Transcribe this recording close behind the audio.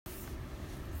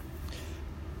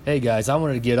Hey guys, I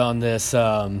wanted to get on this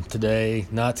today,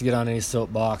 not to get on any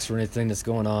soapbox or anything that's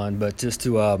going on, but just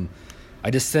to,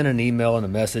 I just sent an email and a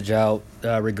message out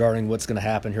regarding what's going to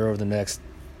happen here over the next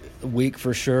week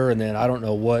for sure, and then I don't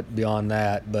know what beyond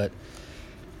that, but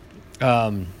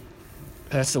um,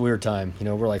 that's a weird time.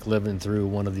 We're like living through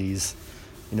one of these,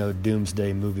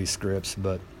 doomsday movie scripts,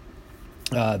 but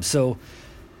so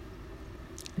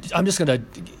I'm just gonna.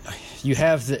 You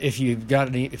have if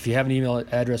if you have an email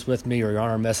address with me or you're on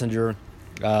our messenger,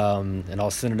 and I'll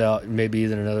send it out. Maybe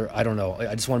even another. I don't know.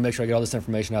 I just want to make sure I get all this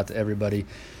information out to everybody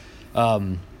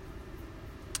um,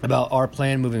 about our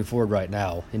plan moving forward right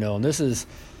now. And this is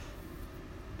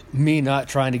me not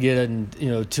trying to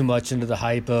get too much into the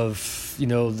hype of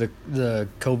the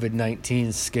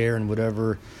COVID-19 scare and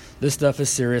whatever. This stuff is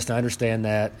serious, and I understand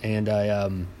that, and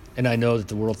I know that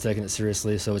the world's taking it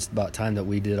seriously. So it's about time that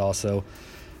we did also.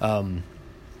 And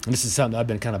this is something I've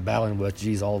been kind of battling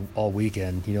with, all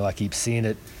weekend. I keep seeing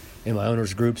it in my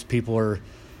owners' groups. People are,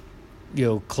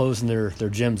 closing their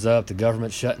gyms up. The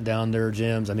government's shutting down their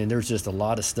gyms. I mean, there's just a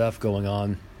lot of stuff going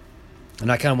on.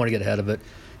 And I kind of want to get ahead of it,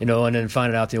 and then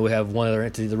finding out, we have one other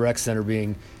entity, the rec center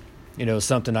being,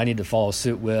 something I need to follow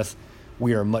suit with.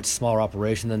 We are a much smaller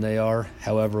operation than they are.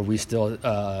 However, we still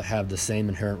have the same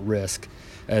inherent risk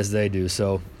as they do.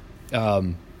 So,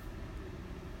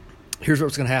 here's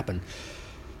what's going to happen.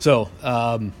 So,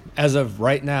 as of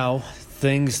right now,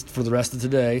 things for the rest of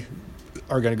today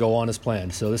are going to go on as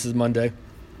planned. So this is Monday.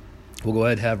 We'll go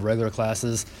ahead and have regular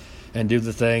classes and do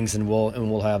the things, and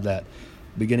we'll have that.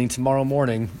 Beginning tomorrow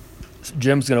morning,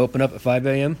 gym's going to open up at 5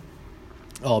 a.m.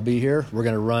 I'll be here. We're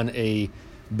going to run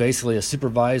basically a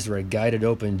supervised or a guided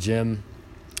open gym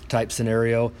type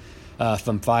scenario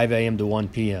from 5 a.m. to 1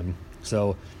 p.m.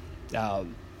 So,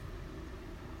 I'm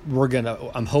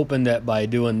hoping that by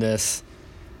doing this,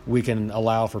 we can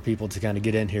allow for people to kind of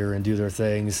get in here and do their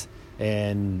things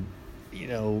and,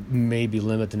 maybe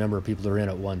limit the number of people that are in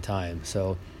at one time.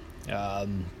 So,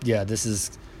 this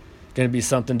is going to be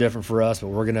something different for us, but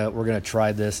we're going to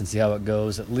try this and see how it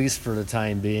goes, at least for the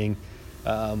time being,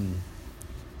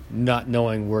 not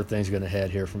knowing where things are going to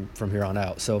head here from here on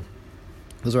out. So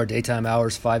those are our daytime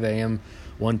hours, 5 a.m.,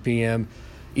 1 p.m.,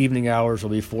 evening hours will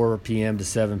be 4 p.m. to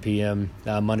 7 p.m.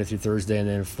 Monday through Thursday, and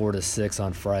then 4 to 6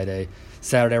 on Friday.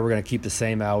 Saturday, we're going to keep the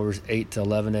same hours, 8 to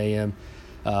 11 a.m.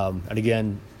 And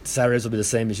again, Saturdays will be the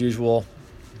same as usual,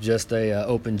 just a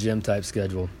open gym type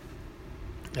schedule.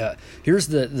 Here's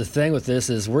the thing with this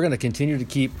is we're going to continue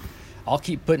to I'll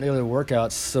keep putting together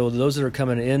workouts. So those that are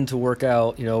coming in to work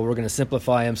out, we're going to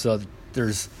simplify them so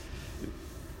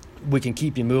we can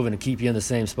keep you moving and keep you in the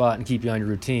same spot and keep you on your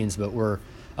routines. But we're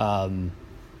going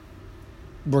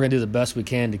to do the best we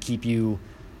can to keep you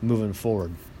moving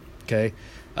forward, okay?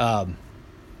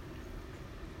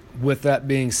 With that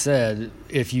being said,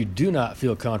 if you do not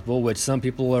feel comfortable, which some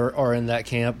people are in that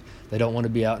camp, they don't want to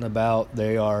be out and about,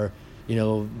 they are,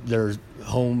 they're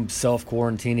home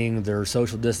self-quarantining, they're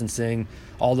social distancing,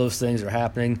 all those things are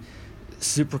happening.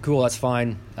 Super cool, that's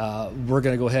fine. We're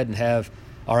going to go ahead and have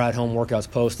our at-home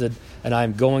workouts posted, and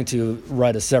I'm going to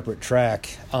write a separate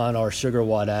track on our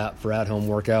SugarWatt app for at-home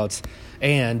workouts.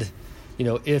 And,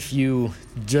 if you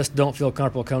just don't feel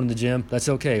comfortable coming to the gym, that's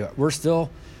okay.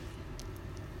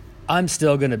 I'm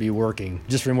still going to be working,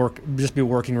 just be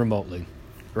working remotely,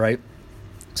 right?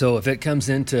 So if it comes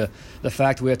into the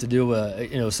fact we have to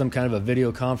do some kind of a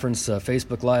video conference, a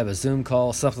Facebook Live, a Zoom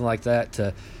call, something like that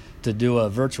to do a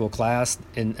virtual class,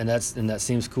 and that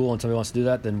seems cool, and somebody wants to do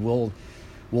that, then we'll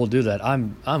do that.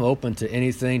 I'm open to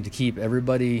anything to keep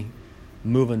everybody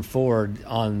moving forward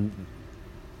on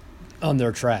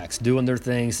their tracks, doing their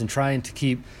things, and trying to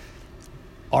keep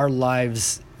our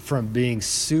lives from being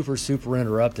super, super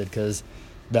interrupted, because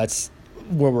that's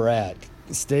where we're at.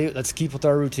 Let's keep with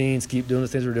our routines, keep doing the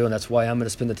things we're doing. That's why I'm going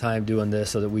to spend the time doing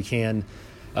this, so that we can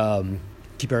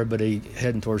keep everybody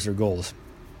heading towards their goals.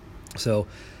 So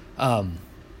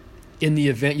in the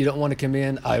event you don't want to come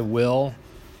in, I will,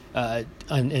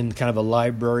 in kind of a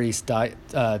library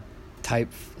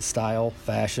type style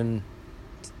fashion.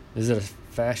 Is it a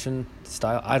fashion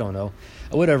style? I don't know.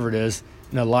 Whatever it is,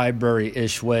 in a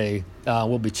library-ish way,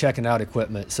 we'll be checking out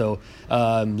equipment. So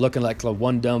looking like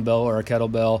one dumbbell or a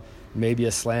kettlebell, maybe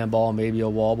a slam ball, maybe a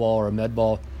wall ball or a med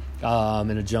ball,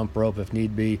 and a jump rope if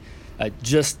need be.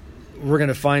 We're going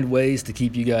to find ways to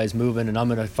keep you guys moving, and I'm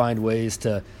going to find ways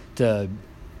to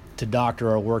doctor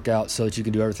our workout so that you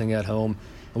can do everything at home,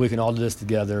 and we can all do this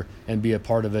together and be a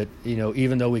part of it.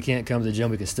 Even though we can't come to the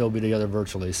gym, we can still be together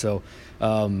virtually. So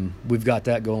we've got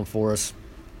that going for us.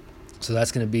 So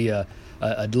that's going to be a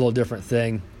little different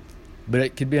thing, but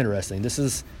it could be interesting. This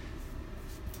is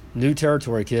new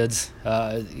territory, kids.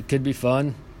 It could be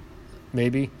fun,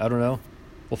 maybe. I don't know.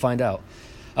 We'll find out.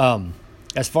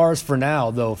 As far as for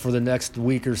now, though, for the next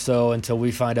week or so until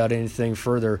we find out anything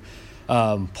further,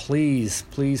 please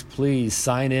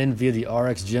sign in via the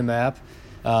RX Gym app,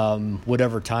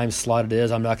 whatever time slot it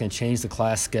is. I'm not going to change the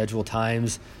class schedule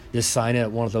times. Just sign in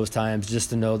at one of those times just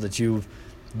to know that you've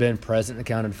been present and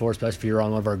accounted for, especially if you're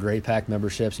on one of our Great Pack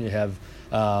memberships and you have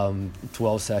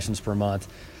 12 sessions per month.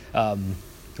 Not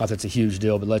that it's a huge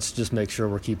deal, but let's just make sure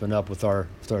we're keeping up with our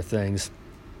things.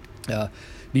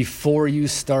 Before you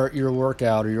start your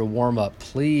workout or your warm-up,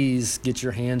 please get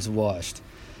your hands washed.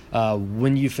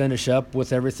 When you finish up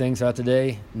with everything throughout the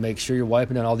day, make sure you're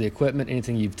wiping down all the equipment,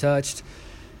 anything you've touched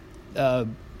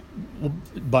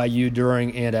by you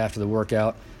during and after the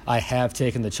workout. I have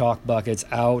taken the chalk buckets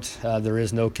out. There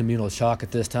is no communal chalk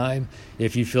at this time.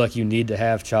 If you feel like you need to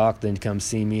have chalk, then come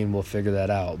see me and we'll figure that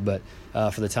out. But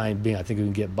for the time being, I think we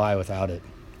can get by without it.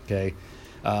 Okay,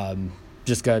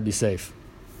 just got to be safe.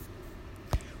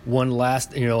 One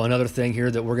last, another thing here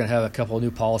that we're going to have a couple of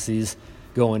new policies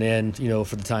going in,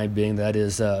 for the time being. That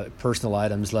is personal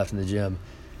items left in the gym.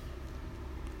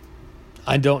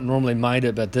 I don't normally mind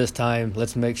it, but this time,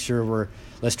 let's make sure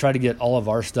let's try to get all of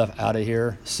our stuff out of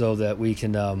here so that we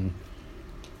can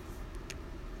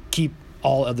keep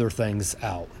all other things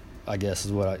out, I guess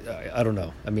is what I don't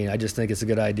know. I mean, I just think it's a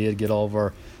good idea to get all of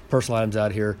our personal items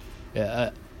out of here.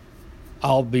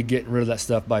 I'll be getting rid of that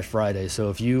stuff by Friday.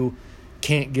 So if you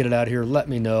can't get it out of here, let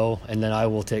me know, and then I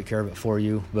will take care of it for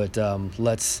you. But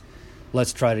let's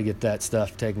try to get that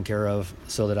stuff taken care of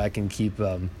so that I can keep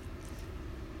a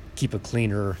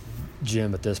cleaner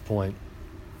gym at this point.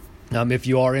 If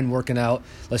you are in working out,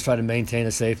 let's try to maintain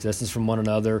a safe distance from one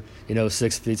another.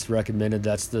 6 feet's recommended.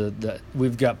 That's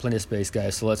we've got plenty of space,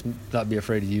 guys, so let's not be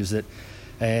afraid to use it.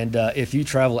 And if you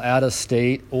travel out of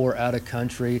state or out of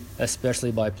country,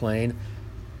 especially by plane,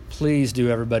 please do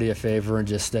everybody a favor and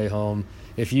just stay home.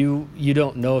 If you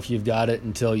don't know if you've got it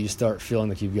until you start feeling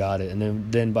like you've got it,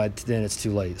 and then by then it's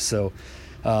too late. So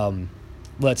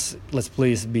let's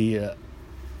please be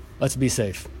let's be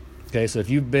safe. Okay, so if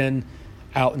you've been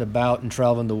out and about and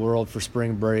traveling the world for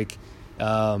spring break,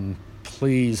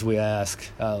 please, we ask.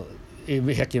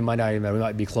 Heck, you might not even. We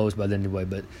might be closed by then anyway.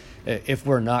 But if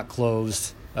we're not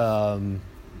closed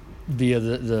via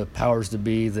the powers to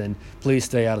be, then please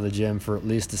stay out of the gym for at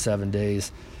least 7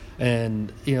 days.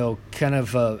 And kind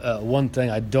of one thing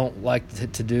I don't like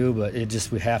to do, but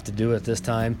we have to do it this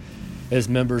time, is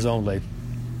members only.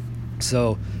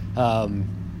 So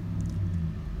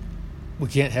we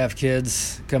can't have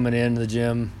kids coming in the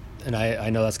gym, and I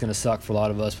know that's going to suck for a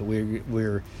lot of us, but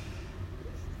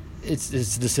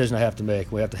it's a decision I have to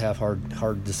make. We have to have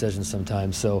hard decisions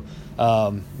sometimes. So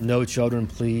no children,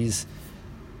 please.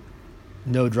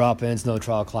 No drop-ins, no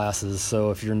trial classes. So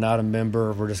if you're not a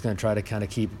member, we're just going to try to kind of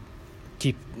keep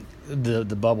the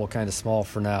bubble kind of small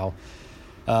for now.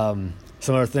 Some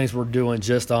other things we're doing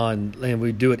and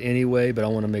we do it anyway, but I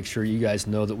want to make sure you guys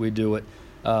know that we do it.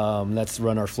 That's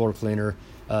run our floor cleaner.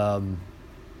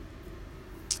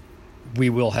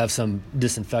 We will have some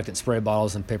disinfectant spray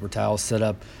bottles and paper towels set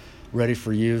up ready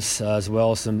for use, as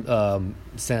well as some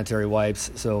sanitary wipes.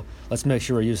 So let's make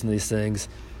sure we're using these things.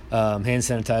 Hand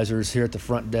sanitizers here at the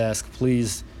front desk.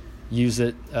 Please use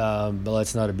it, but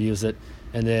let's not abuse it.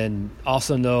 And then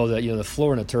also know that the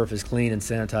floor and the turf is clean and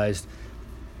sanitized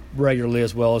regularly,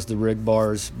 as well as the rig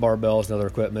bars, barbells, and other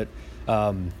equipment.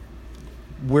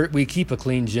 We keep a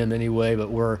clean gym anyway, but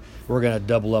we're going to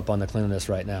double up on the cleanliness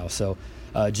right now. So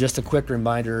just a quick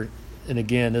reminder, and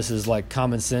again, this is like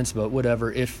common sense, but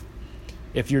whatever. If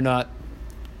you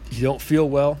don't feel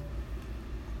well,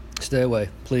 stay away,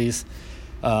 please.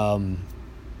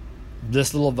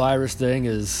 This little virus thing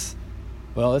is,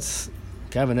 it's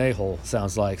kind of an a-hole,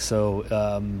 sounds like. So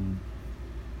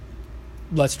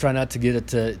let's try not to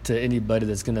get it to anybody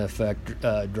that's going to affect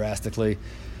drastically.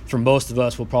 For most of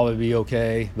us, we'll probably be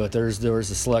okay, but there's a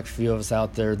select few of us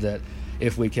out there that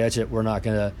if we catch it, we're not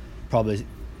going to probably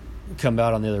come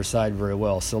out on the other side very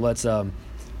well. So let's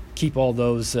keep all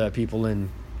those people in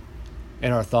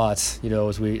our thoughts,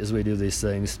 as we do these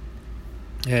things.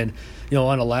 And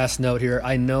on a last note here,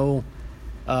 I know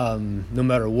no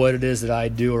matter what it is that I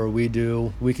do or we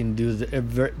do, we can do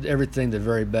everything the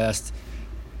very best.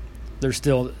 There's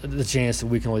still the chance that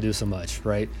we can only do so much,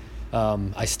 right?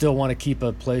 I still want to keep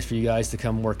a place for you guys to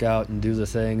come work out and do the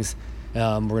things.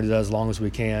 We're going to do that as long as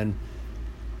we can.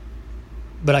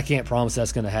 But I can't promise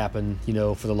that's going to happen,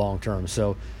 for the long term.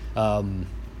 So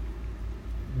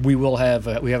we have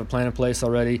a plan in place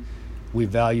already. We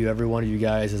value every one of you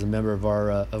guys as a member of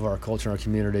our culture and our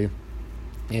community.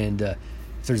 And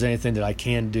if there's anything that I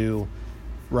can do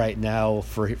right now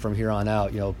from here on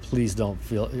out, please don't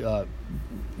feel,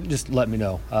 just let me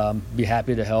know. Be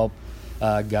happy to help,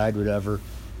 guide, whatever.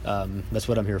 That's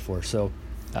what I'm here for. So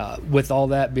with all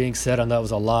that being said, I know that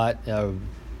was a lot.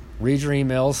 Read your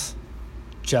emails,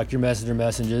 check your messenger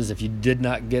messages. If you did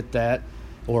not get that,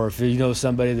 or if you know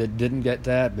somebody that didn't get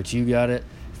that but you got it,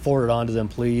 forward it on to them,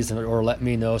 please, or let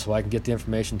me know so I can get the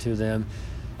information to them.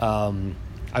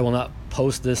 I will not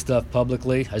post this stuff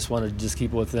publicly. I just want to just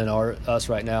keep it within us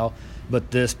right now.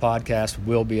 But this podcast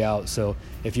will be out, so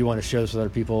if you want to share this with other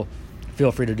people,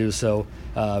 feel free to do so.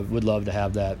 Would love to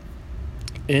have that.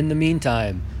 In the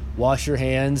meantime, wash your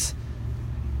hands,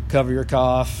 cover your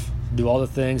cough, do all the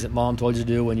things that Mom told you to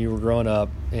do when you were growing up,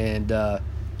 and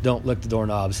don't lick the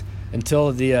doorknobs.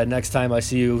 Until the next time I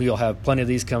see you, you'll have plenty of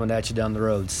these coming at you down the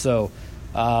road. So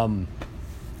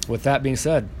with that being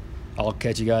said, I'll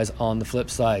catch you guys on the flip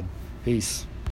side. Peace.